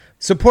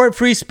Support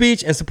free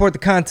speech and support the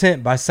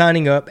content by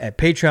signing up at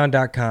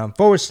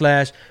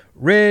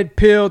patreon.com/Red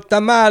Pill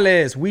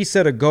Tamales. We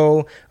set a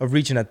goal of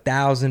reaching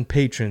 1,000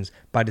 patrons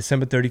by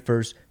December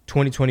 31st,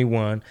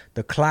 2021.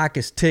 The clock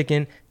is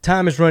ticking.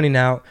 Time is running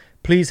out.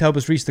 Please help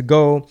us reach the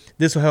goal.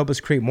 This will help us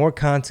create more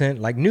content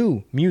like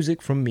new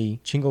music from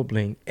me, Chingo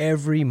Bling,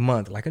 every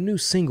month, like a new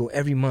single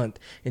every month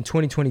in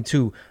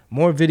 2022.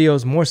 More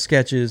videos, more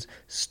sketches,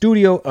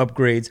 studio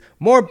upgrades,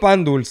 more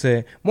pan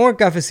dulce, more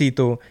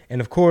cafecito, and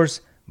of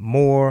course,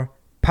 more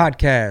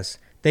podcasts.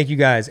 Thank you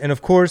guys. And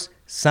of course,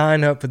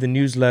 sign up for the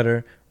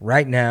newsletter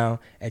right now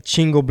at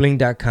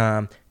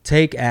chingobling.com.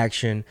 Take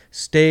action.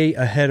 Stay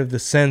ahead of the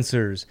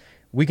censors.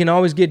 We can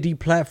always get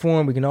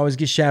deplatformed. We can always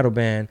get shadow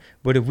banned.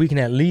 But if we can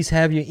at least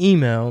have your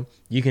email,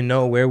 you can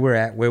know where we're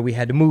at, where we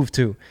had to move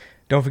to.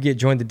 Don't forget,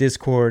 join the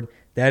Discord.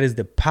 That is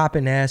the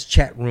poppin' ass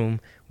chat room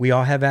we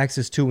all have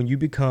access to when you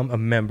become a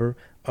member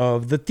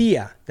of the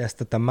TIA. That's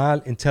the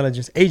Tamal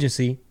Intelligence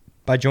Agency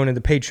by joining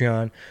the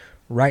Patreon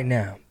right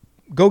now.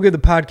 Go give the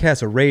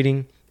podcast a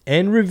rating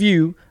and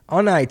review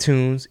on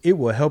iTunes. It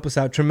will help us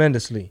out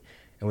tremendously.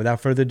 And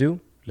without further ado,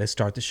 let's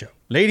start the show.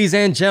 Ladies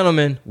and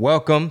gentlemen,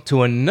 welcome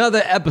to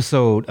another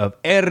episode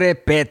of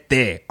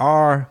RPT,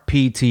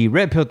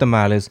 Red Pill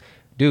Tamales.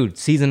 Dude,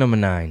 season number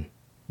 9.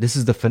 This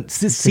is the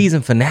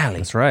season finale.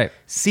 That's right.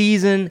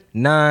 Season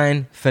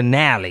 9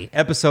 finale.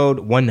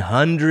 Episode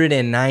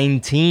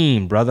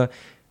 119, brother.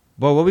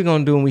 Boy, what we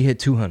going to do when we hit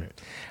 200?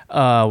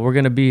 We're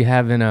going to be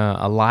having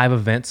a live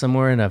event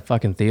somewhere in a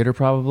fucking theater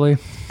probably.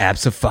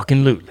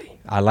 Abso-fucking-lutely.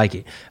 I like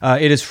it.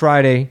 It is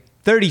Friday,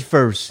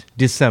 31st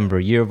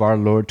December, year of our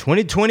Lord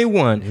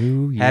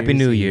 2021. Happy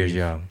New Year's,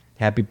 y'all.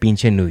 Happy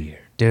pinche New Year.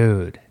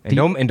 Dude.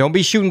 And don't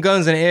be shooting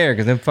guns in the air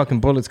because then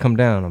fucking bullets come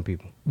down on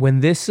people. When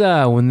this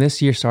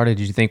year started,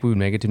 did you think we would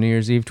make it to New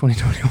Year's Eve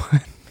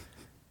 2021?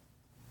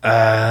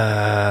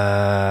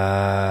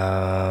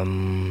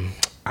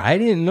 I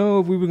didn't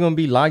know if we were going to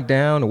be locked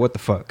down or what the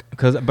fuck.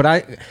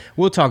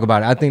 We'll talk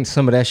about it. I think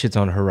some of that shit's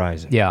on the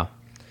horizon. Yeah.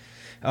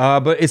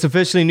 But it's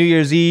officially New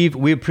Year's Eve.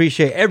 We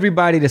appreciate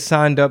everybody that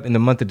signed up in the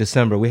month of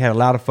December. We had a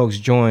lot of folks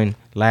join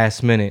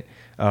last minute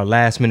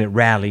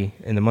rally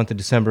in the month of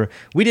December.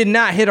 We did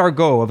not hit our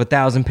goal of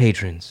 1,000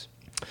 patrons,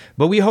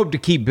 but we hope to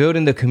keep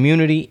building the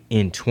community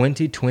in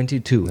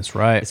 2022. That's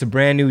right. It's a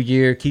brand new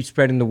year. Keep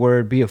spreading the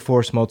word. Be a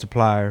force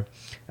multiplier.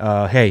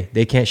 Hey,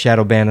 they can't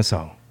shadow ban us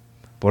all.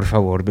 Por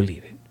favor,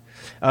 believe it.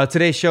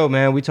 Today's show,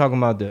 man, we talking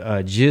about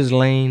the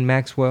Ghislaine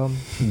Maxwell.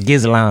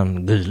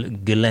 Ghislaine.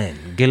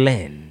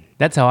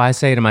 That's how I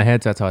say it in my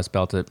head, so that's how I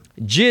spelt it.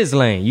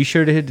 Ghislaine. You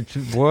sure to hit the...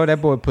 Boy,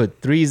 that boy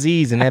put 3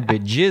 Z's in that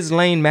bit.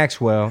 Ghislaine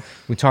Maxwell.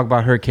 We talk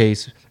about her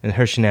case and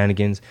her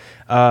shenanigans.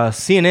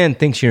 CNN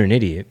thinks you're an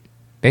idiot.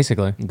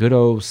 Basically. Good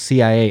old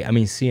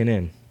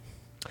CNN.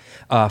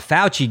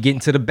 Fauci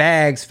getting to the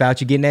bags.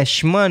 Fauci getting that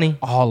shmoney.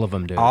 All of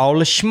them, dude. All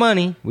the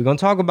shmoney. We're going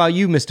to talk about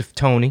you, Mr.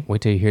 Tony.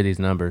 Wait till you hear these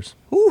numbers.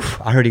 Oof.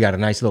 I heard he got a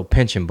nice little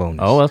pension bonus.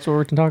 Oh, that's what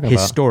we're talking about.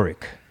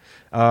 Historic.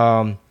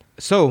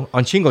 So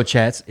on Chingo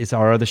Chats, it's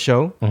our other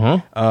show.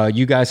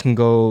 You guys can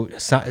go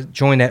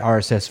join that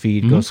RSS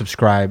feed. Go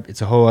subscribe.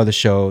 It's a whole other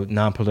show,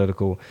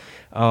 non-political.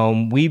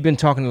 We've been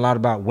talking a lot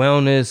about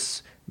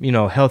wellness,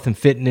 health and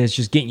fitness,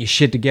 just getting your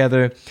shit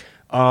together.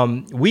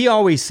 We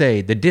always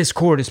say the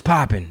Discord is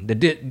popping.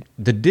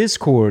 The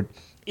Discord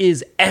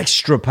is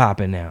extra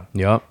popping now.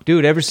 Yep.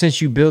 Dude, ever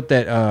since you built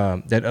that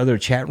other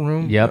chat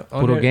room. Yep.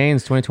 Poodle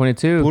Gains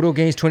 2022. Poodle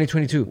Gains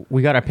 2022.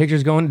 We got our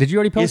pictures going. Did you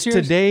already post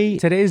yours?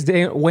 Today's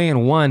day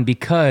weighing 1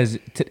 because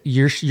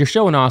your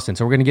show in Austin.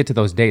 So we're going to get to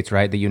those dates,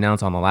 right, that you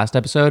announced on the last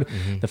episode.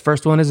 The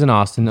first one is in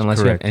Austin, unless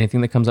you have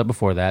anything that comes up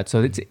before that.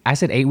 So I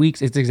said 8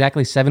 weeks. It's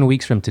exactly 7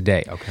 weeks from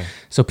today. Okay.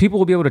 So people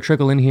will be able to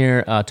trickle in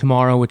here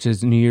tomorrow, which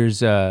is New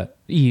Year's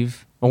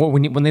Eve. Or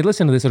when they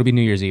listen to this, it'll be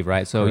New Year's Eve,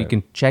 right? So you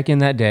can check in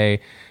that day.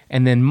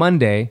 And then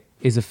Monday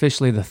is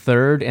officially the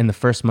 3rd and the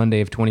first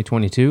Monday of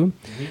 2022.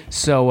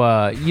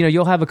 So,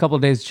 you'll have a couple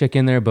of days to check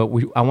in there, but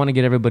I want to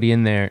get everybody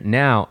in there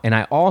now. And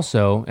I know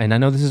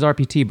this is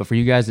RPT, but for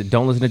you guys that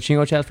don't listen to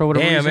Chingo Chats for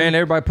whatever reason. Man,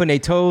 everybody putting their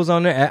toes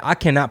on there. I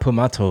cannot put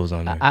my toes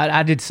on there.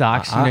 I did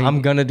socks.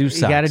 I'm going to do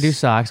socks. You got to do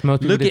socks.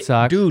 Most people did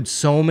socks. Dude,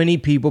 so many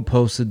people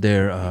posted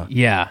their...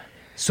 Yeah.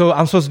 So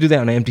I'm supposed to do that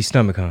on an empty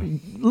stomach, huh?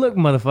 Look,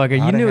 motherfucker,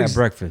 you knew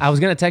breakfast. I was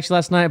gonna text you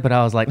last night, but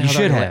I was like, you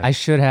should have. I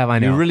should have. I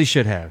know. You really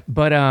should have.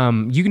 But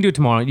you can do it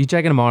tomorrow. You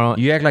check in tomorrow.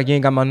 You act like you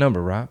ain't got my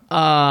number, Rob.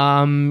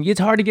 It's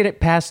hard to get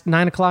it past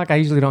 9 o'clock. I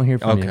usually don't hear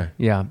from you.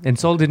 Yeah, and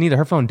Sol didn't either.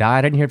 Her phone died.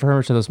 I didn't hear from her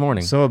until this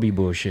morning. So it'll be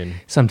bullshitting.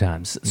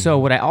 Sometimes. So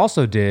what I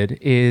also did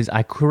is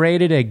I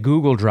created a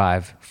Google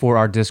Drive for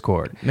our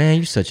Discord. Man,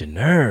 you're such a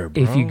nerd,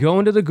 bro. If you go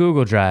into the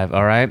Google Drive,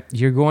 all right,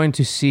 you're going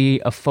to see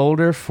a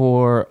folder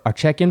for our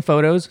check-in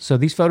photos. So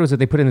these photos that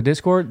they put in the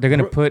Discord, they're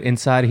gonna put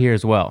inside here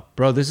as well.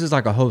 Bro, this is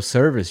like a whole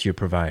service you're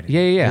providing.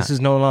 Yeah. This is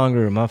no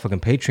longer a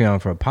motherfucking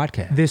Patreon for a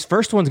podcast. This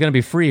first one's gonna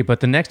be free, but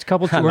the next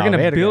couple, we're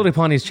gonna build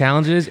upon these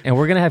challenges, and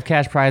we're gonna have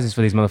cash prizes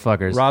for these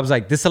motherfuckers. Rob's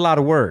like, this is a lot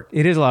of work.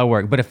 It is a lot of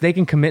work, but if they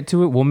can commit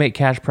to it, we'll make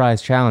cash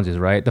prize challenges,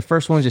 right? The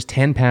first one's just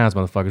 10 pounds,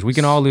 motherfuckers. We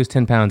can all lose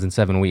 10 pounds in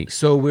 7 weeks.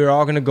 So we're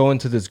all gonna go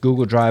into this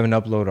Google Drive and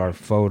upload our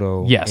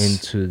photo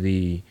Yes. into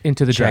the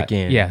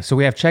check-in. Yeah, so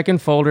we have check-in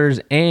folders,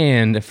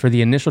 and for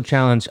the initial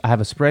challenge, I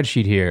have a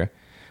spreadsheet here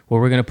where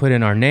we're gonna put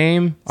in our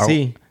name.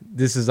 See,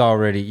 this is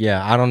already,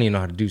 I don't even know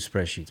how to do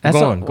spreadsheets. That's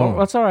Go all, on.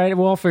 That's all right.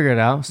 We'll all figure it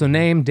out. So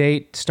name,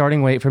 date,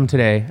 starting weight from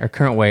today, or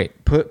current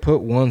weight. Put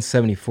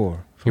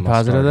 174. You're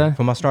positive of that?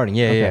 For my starting,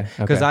 yeah.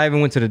 Because okay. I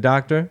even went to the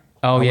doctor.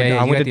 Oh,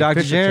 I went to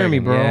Dr. Jeremy,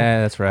 bro.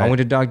 Yeah, that's right. I went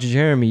to Dr.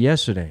 Jeremy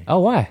yesterday. Oh,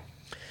 why?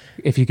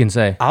 If you can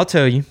say. I'll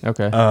tell you.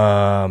 Okay.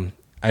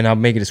 And I'll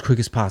make it as quick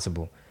as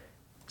possible.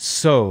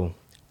 So,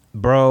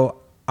 bro,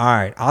 all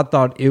right. I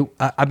thought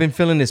I've been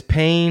feeling this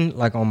pain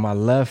like on my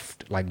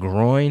left, like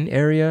groin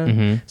area.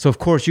 Mm-hmm. So of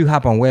course you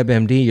hop on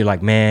WebMD. You're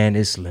like, man,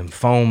 it's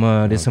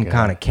lymphoma. There's some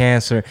kind of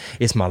cancer.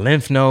 It's my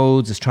lymph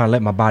nodes. It's trying to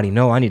let my body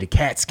know I need a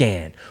CAT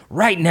scan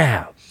right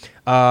now.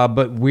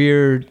 But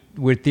we're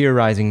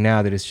theorizing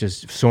now that it's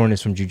just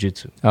soreness from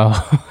jujitsu.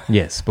 Oh,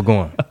 Yes, but go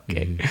on.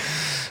 okay.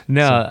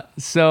 No,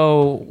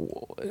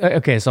 so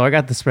okay, so I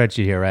got the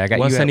spreadsheet here, right? I got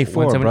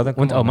 174, brother.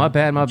 Come on, my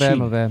man. bad.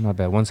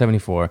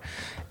 174.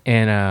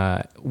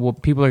 And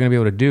what people are gonna be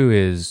able to do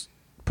is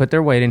put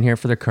their weight in here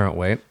for their current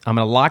weight. I'm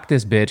gonna lock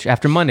this bitch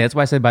after Monday. That's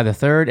why I said by the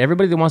 3rd.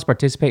 Everybody that wants to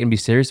participate and be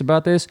serious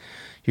about this,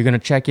 you're gonna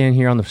check in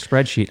here on the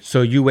spreadsheet.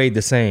 So you weighed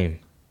the same.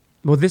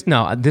 Well,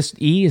 this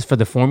E is for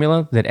the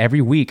formula that every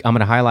week I'm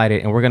going to highlight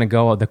it, and we're going to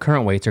go, the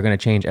current weights are going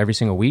to change every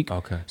single week.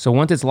 Okay. So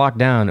once it's locked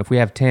down, if we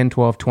have 10,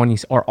 12, 20,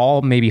 or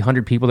all maybe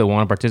 100 people that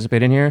want to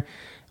participate in here,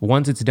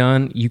 once it's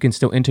done, you can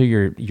still enter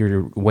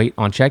your weight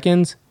on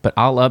check-ins, but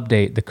I'll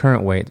update the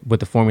current weight with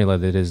the formula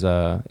that is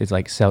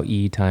like cell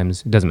E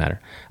times, it doesn't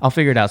matter. I'll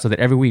figure it out so that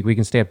every week we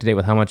can stay up to date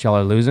with how much y'all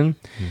are losing,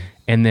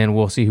 and then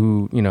we'll see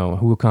who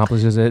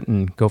accomplishes it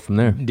and go from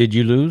there. Did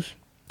you lose?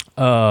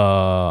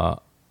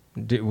 Well,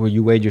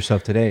 you weighed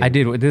yourself today. I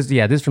did. This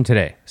is from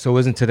today. So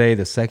wasn't today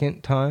the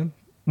second time?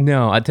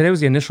 No, today was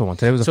the initial one.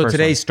 Today was the So first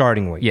today's one.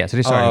 starting weight. Yeah,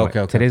 today's starting weight.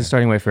 Okay, Today's the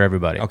starting weight for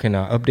everybody. Okay,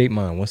 now update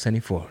mine.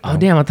 174. Oh,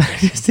 damn, I thought I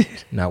just did.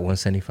 Not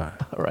 175.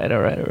 All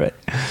right.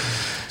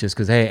 Just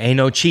because, hey, ain't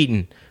no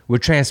cheating. We're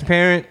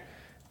transparent.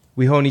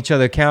 We holding each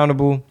other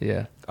accountable.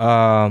 Yeah.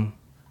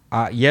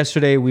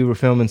 Yesterday we were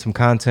filming some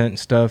content and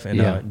stuff,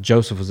 and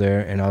Joseph was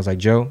there, and I was like,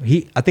 Joe,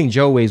 I think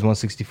Joe weighs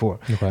 164.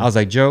 Okay. I was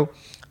like, Joe,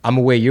 I'm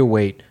gonna weigh your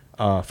weight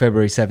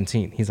February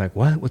 17th. He's like,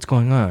 what? What's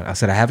going on? I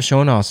said, I have a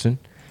show in Austin,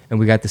 and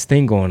we got this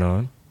thing going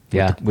on.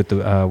 With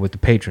the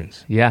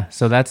patrons. Yeah.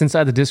 So that's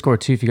inside the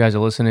Discord too. If you guys are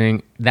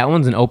listening, that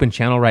one's an open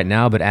channel right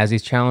now. But as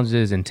these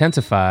challenges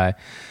intensify,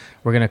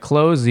 we're gonna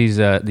close these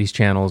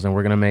channels, and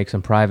we're gonna make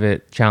some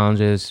private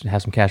challenges,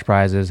 have some cash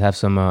prizes, have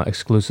some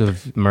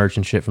exclusive merch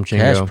and shit from Chingo.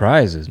 Cash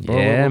prizes, bro.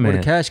 Yeah, Where man.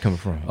 the cash coming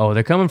from? Oh,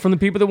 they're coming from the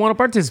people that want to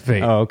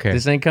participate. Oh, okay.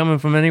 This ain't coming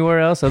from anywhere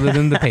else other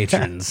than the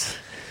patrons.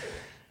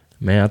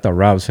 Man, I thought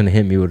Rob was finna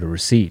hit me with a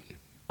receipt.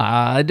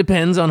 It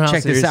depends on how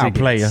Check serious this out, it gets.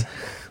 player.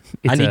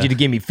 I need you to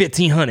give me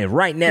 $1,500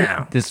 right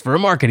now. This is for a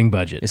marketing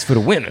budget. It's for the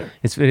winner.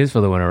 It is for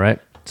the winner, right?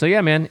 So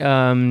yeah, man.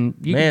 Can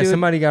do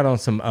somebody got on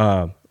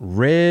some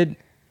red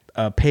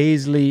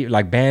paisley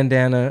like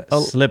bandana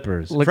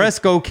slippers,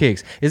 Fresco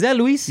kicks. Is that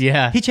Luis?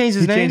 Yeah, he changed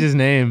his name. He changed his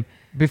name.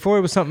 Before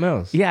it was something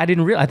else. Yeah, I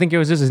didn't realize. I think it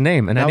was just his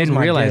name, and I didn't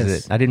realize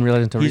it. I didn't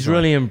realize until he's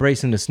really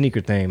embracing the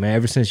sneaker thing, man.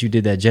 Ever since you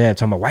did that jab,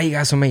 talking about why you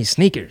got so many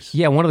sneakers.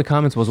 Yeah, one of the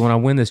comments was, when I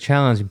win this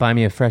challenge, buy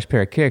me a fresh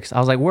pair of kicks. I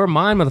was like, where are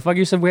mine, motherfucker?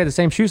 You said we had the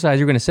same shoe size.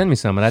 You were going to send me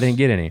some, and I didn't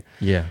get any.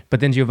 Yeah. But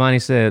then Giovanni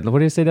said, what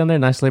did he say down there?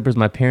 Nice slippers.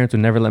 My parents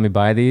would never let me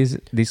buy these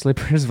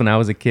slippers when I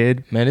was a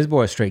kid. Man, this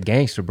boy is straight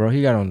gangster, bro.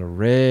 He got on the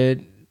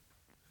red.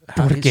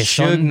 Porque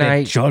son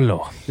de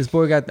cholo. This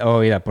boy got,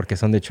 porque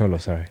son de cholo,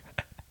 sorry.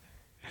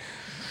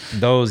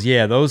 Those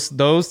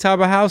type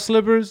of house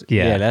slippers.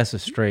 Yeah, that's a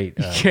straight.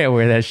 You can't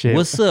wear that shit.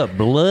 What's up,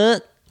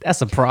 blood?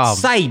 That's a problem.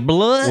 Say,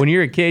 blood. When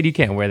you're a kid, you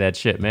can't wear that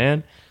shit,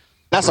 man.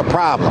 That's a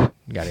problem.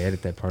 You gotta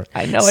edit that part.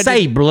 I know.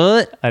 Say,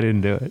 blood. I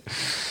didn't do it.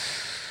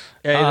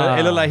 Yeah,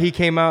 it looked like he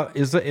came out.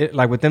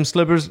 Like with them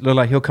slippers, look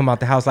like he'll come out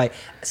the house like,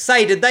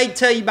 say, did they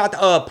tell you about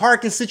the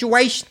parking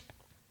situation?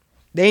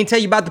 They ain't tell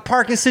you about the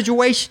parking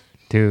situation?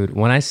 Dude,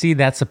 when I see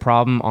that's a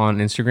problem on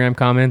Instagram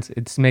comments,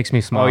 it makes me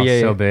smile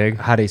so big.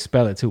 How they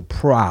spell it too.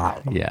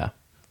 Proud. Yeah.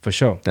 For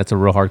sure. That's a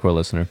real hardcore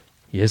listener.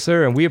 Yes,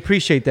 sir. And we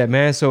appreciate that,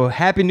 man. So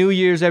happy New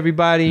Year's,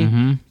 everybody.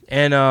 Mm-hmm.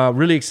 And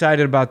really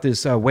excited about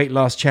this weight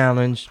loss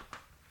challenge.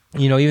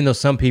 You know, even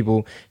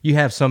though you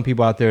have some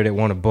people out there that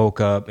want to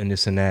bulk up and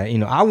this and that. You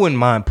know, I wouldn't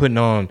mind putting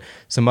on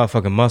some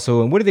motherfucking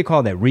muscle. And what do they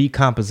call that?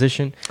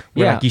 Recomposition?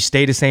 Where like you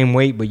stay the same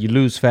weight, but you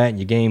lose fat and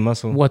you gain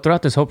muscle. Well,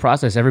 throughout this whole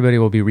process, everybody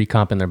will be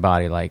recomping their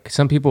body. Like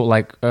some people,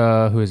 like,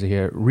 who is it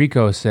here?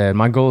 Rico said,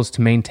 my goal is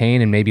to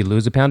maintain and maybe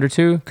lose a pound or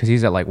two because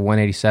he's at like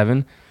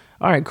 187.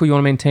 all right, cool. You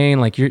want to maintain,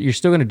 like, you're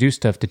still going to do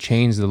stuff to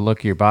change the look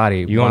of your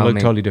body. You want to look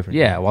totally different.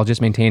 Yeah, while just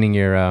maintaining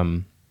your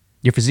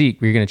physique.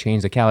 You're going to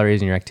change the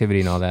calories and your activity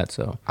and all that.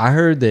 So I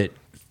heard that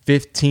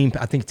 15,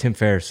 I think Tim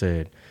Ferriss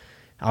said,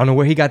 I don't know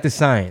where he got this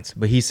science,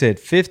 but he said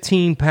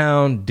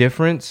 15-pound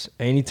difference,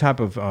 any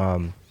type of,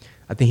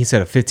 I think he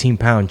said a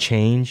 15-pound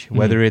change,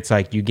 whether it's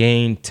like you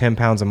gain 10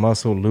 pounds of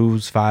muscle,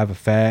 lose 5 of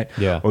fat,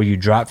 or you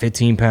drop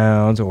 15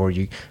 pounds, or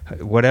you,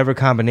 whatever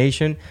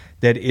combination,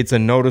 that it's a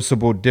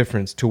noticeable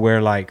difference to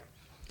where, like,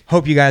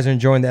 hope you guys are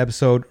enjoying the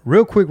episode.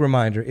 Real quick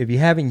reminder, if you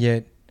haven't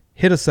yet,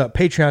 hit us up,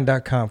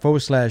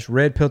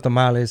 patreon.com/Red Pill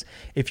Tamales.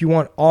 If you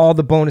want all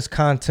the bonus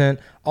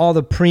content, all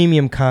the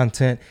premium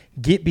content,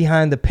 get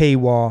behind the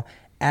paywall,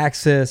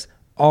 access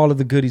all of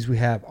the goodies we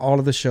have, all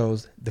of the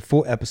shows, the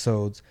full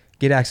episodes,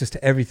 get access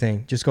to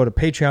everything. Just go to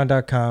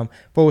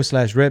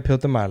patreon.com/Red Pill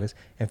Tamales.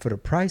 And for the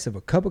price of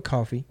a cup of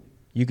coffee,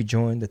 you could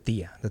join the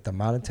TIA, the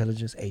Tamale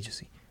Intelligence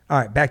Agency. All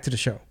right, back to the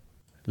show.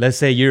 Let's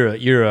say you're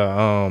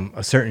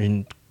a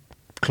certain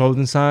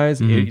clothing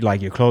size,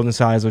 like your clothing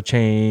size will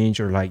change,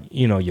 or like,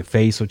 you know, your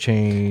face will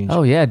change.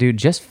 Oh yeah, dude,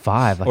 just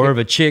 5. Like, or if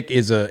a chick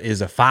is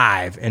a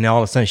 5 and all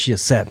of a sudden she's a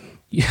 7.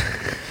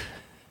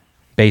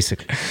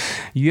 Basically.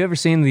 You ever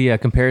seen the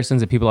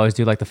comparisons that people always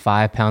do, like the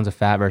 5 pounds of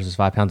fat versus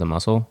 5 pounds of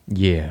muscle?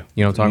 Yeah.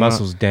 You know what I'm talking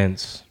Muscle's about?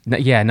 dense.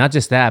 Yeah, not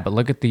just that, but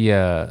look at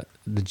the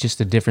just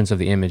the difference of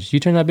the image. You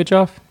turned that bitch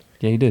off?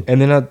 Yeah, you did.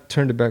 And then I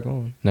turned it back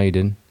on. No, you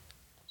didn't.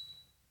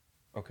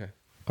 Okay.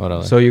 What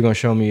else? So you're going to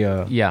show me...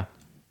 yeah.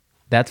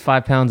 That's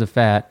 5 pounds of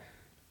fat.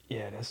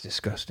 Yeah, that's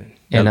disgusting.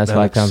 And that's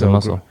 5 pounds of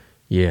muscle.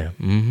 Yeah.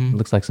 Mm-hmm.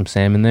 Looks like some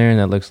salmon there, and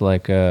that looks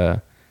like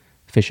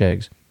fish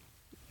eggs.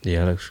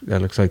 Yeah,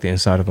 that looks like the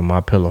inside of a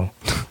MyPillow.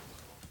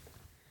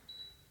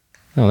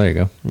 Oh, there you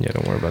go. Yeah,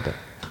 don't worry about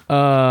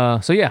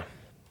that. So yeah,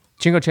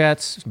 Chingo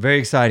Chats. Very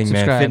exciting,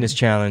 Subscribe. man. Fitness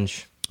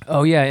challenge.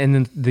 Oh yeah, and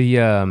then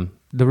the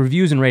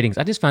reviews and ratings.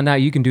 I just found out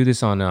you can do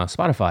this on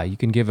Spotify. You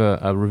can give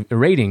a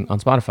rating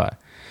on Spotify.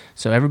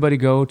 So everybody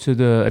go to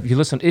if you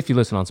listen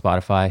on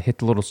Spotify, hit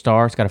the little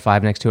star. It's got a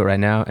 5 next to it right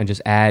now, and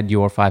just add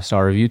your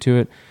 5-star review to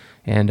it,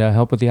 and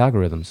help with the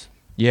algorithms.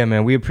 Yeah,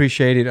 man, we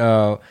appreciate it.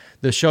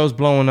 The show's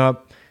blowing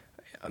up.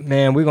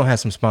 Man, we're going to have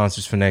some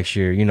sponsors for next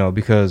year, you know,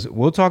 because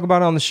we'll talk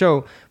about it on the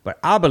show, but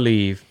I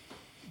believe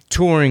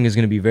touring is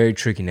going to be very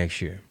tricky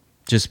next year,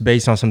 just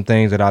based on some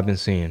things that I've been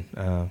seeing.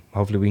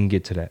 Hopefully we can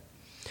get to that.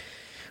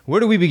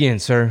 Where do we begin,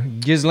 sir?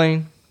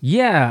 Ghislaine?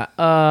 Yeah,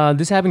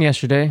 this happened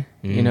yesterday.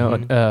 Mm-hmm. You know,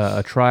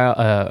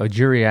 a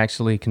jury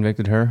actually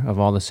convicted her of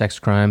all the sex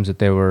crimes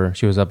that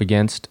she was up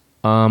against.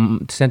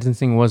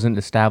 Sentencing wasn't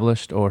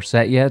established or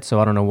set yet, so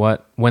I don't know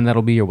when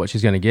that'll be or what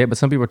she's going to get, but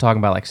some people are talking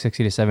about like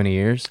 60 to 70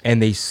 years.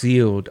 And they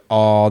sealed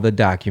all the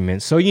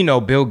documents. So, you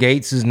know, Bill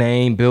Gates'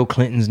 name, Bill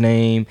Clinton's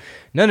name,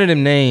 none of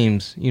them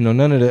names, you know,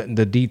 none of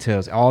the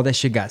details, all that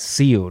shit got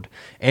sealed.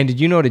 And did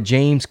you know that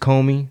James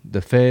Comey,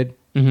 the Fed,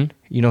 you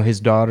know,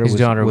 his daughter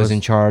was in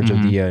charge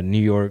of the New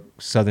York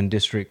Southern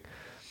District?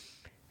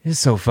 It's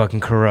so fucking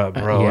corrupt,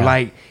 bro. Yeah.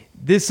 Like,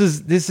 this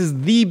is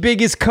the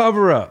biggest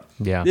cover-up.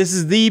 Yeah. This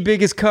is the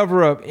biggest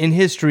cover-up in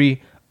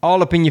history,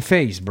 all up in your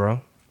face,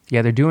 bro.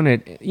 Yeah, they're doing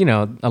it, you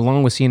know,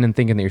 along with CNN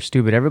thinking that you're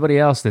stupid. Everybody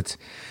else that's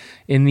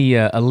in the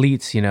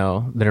elites, you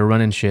know, that are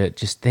running shit,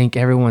 just think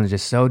everyone's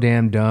just so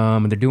damn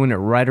dumb. And they're doing it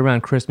right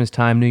around Christmas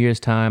time, New Year's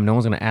time. No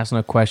one's going to ask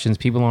no questions.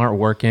 People aren't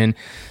working.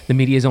 The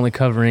media is only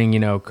covering, you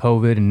know,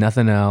 COVID and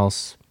nothing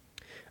else.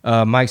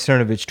 Mike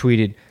Cernovich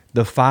tweeted,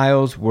 "The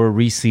files were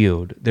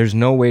resealed. There's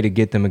no way to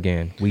get them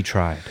again. We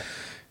tried."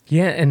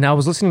 Yeah, and I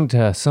was listening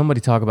to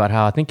somebody talk about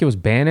how I think it was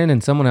Bannon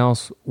and someone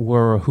else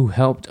who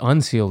helped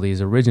unseal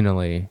these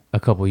originally a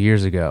couple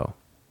years ago.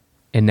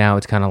 And now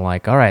it's kind of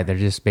like, all right, they're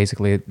just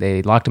basically,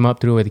 they locked him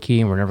up, threw away the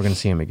key, and we're never going to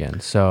see him again.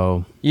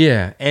 So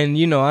yeah, and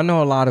you know, I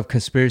know a lot of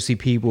conspiracy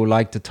people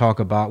like to talk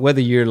about,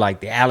 whether you're like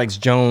the Alex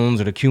Jones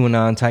or the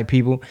QAnon type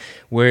people,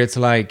 where it's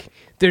like,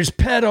 there's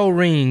pedo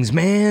rings,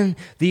 man.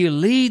 The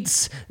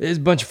elites, there's a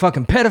bunch of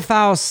fucking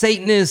pedophiles,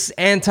 Satanists,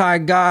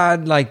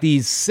 anti-God, like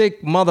these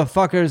sick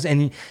motherfuckers.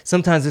 And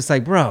sometimes it's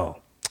like, bro,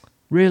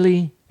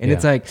 really? And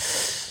it's like,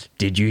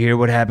 did you hear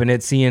what happened at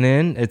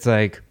CNN? It's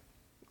like,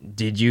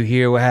 did you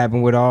hear what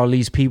happened with all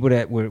these people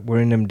that were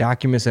in them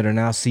documents that are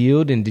now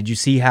sealed? And did you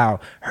see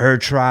how her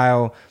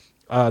trial,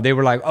 they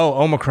were like,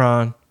 oh,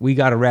 Omicron, we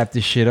got to wrap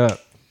this shit up.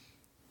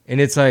 And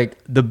it's like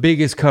the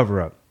biggest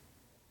cover-up.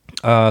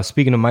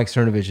 Speaking of Mike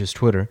Cernovich's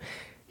Twitter,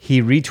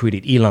 he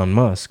retweeted Elon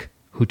Musk,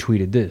 who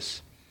tweeted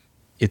this.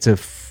 It's a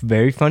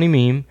very funny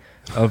meme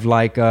of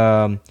like,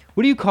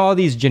 what do you call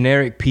these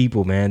generic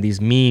people, man? These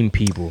meme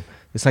people.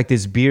 It's like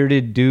this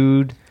bearded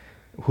dude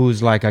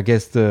who's like, I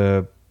guess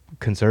the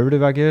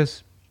conservative, I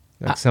guess.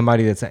 Like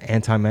somebody that's an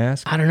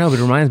anti-mask. I don't know, but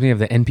it reminds me of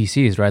the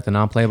NPCs, right? The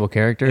non-playable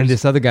characters. And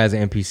this other guy's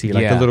an NPC,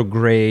 like the little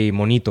gray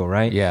monito,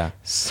 right? Yeah.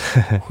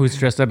 Who's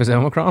dressed up as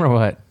Omicron or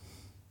what?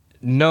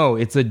 No,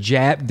 it's a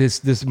jab.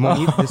 This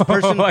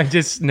person. I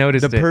just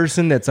noticed the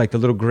person that's like the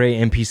little gray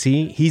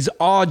NPC. He's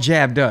all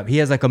jabbed up. He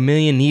has like 1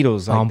 million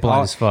needles. Like I'm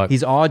blind as fuck.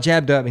 He's all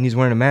jabbed up and he's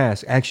wearing a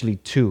mask. Actually,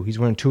 2. He's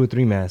wearing 2 or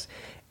 3 masks.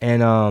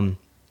 And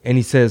and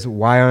he says,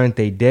 "Why aren't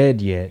they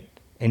dead yet?"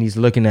 And he's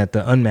looking at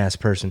the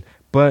unmasked person,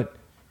 but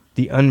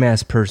the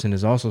unmasked person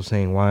is also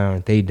saying, "Why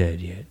aren't they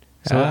dead yet?"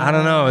 So I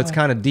don't know. It's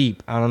kind of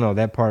deep. I don't know.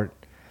 That part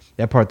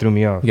threw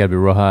me off. You got to be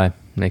real high.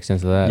 Makes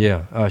sense of that.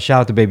 Yeah.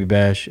 Shout out to Baby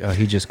Bash.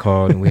 He just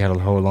called and we had a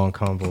whole long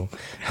convo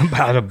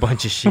about a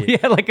bunch of shit.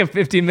 Yeah, like a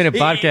 15-minute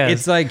podcast.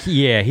 It's like,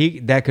 yeah,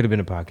 that could have been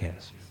a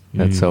podcast.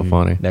 That's so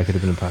funny. That could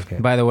have been a podcast.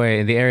 By the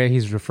way, the area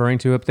he's referring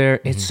to up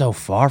there, it's so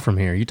far from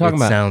here. You're talking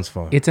about. It sounds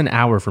far. It's an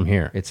hour from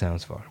here. It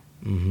sounds far.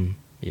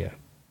 Yeah.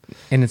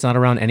 And it's not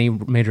around any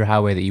major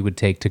highway that you would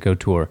take to go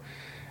tour.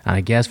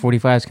 I guess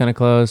 45 is kind of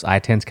close.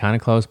 I-10's kind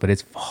of close, but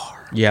it's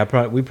far. Yeah,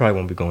 we probably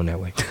won't be going that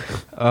way.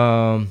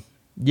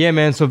 Yeah,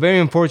 man. So very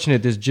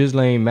unfortunate, this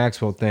Ghislaine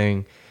Maxwell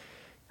thing.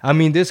 I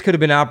mean, this could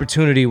have been an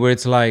opportunity where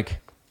it's like,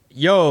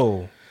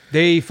 yo,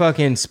 they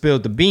fucking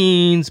spilled the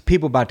beans.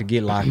 People about to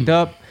get locked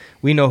up.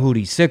 We know who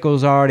these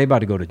sickos are. They about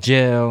to go to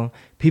jail.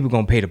 People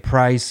gonna pay the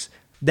price.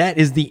 That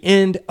is the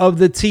end of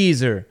the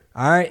teaser.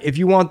 All right. If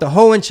you want the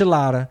whole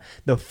enchilada,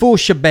 the full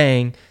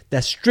shebang,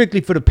 that's strictly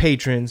for the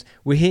patrons.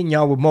 We're hitting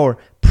y'all with more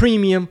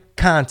premium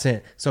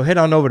content. So head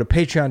on over to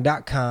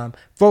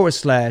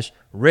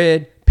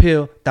patreon.com/Red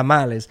Pill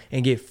Tamales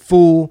and get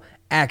full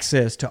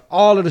access to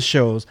all of the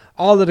shows,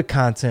 all of the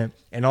content,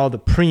 and all the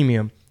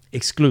premium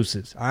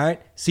exclusives. All right.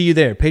 See you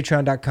there.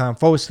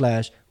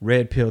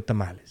 Patreon.com/Red Pill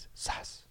Tamales.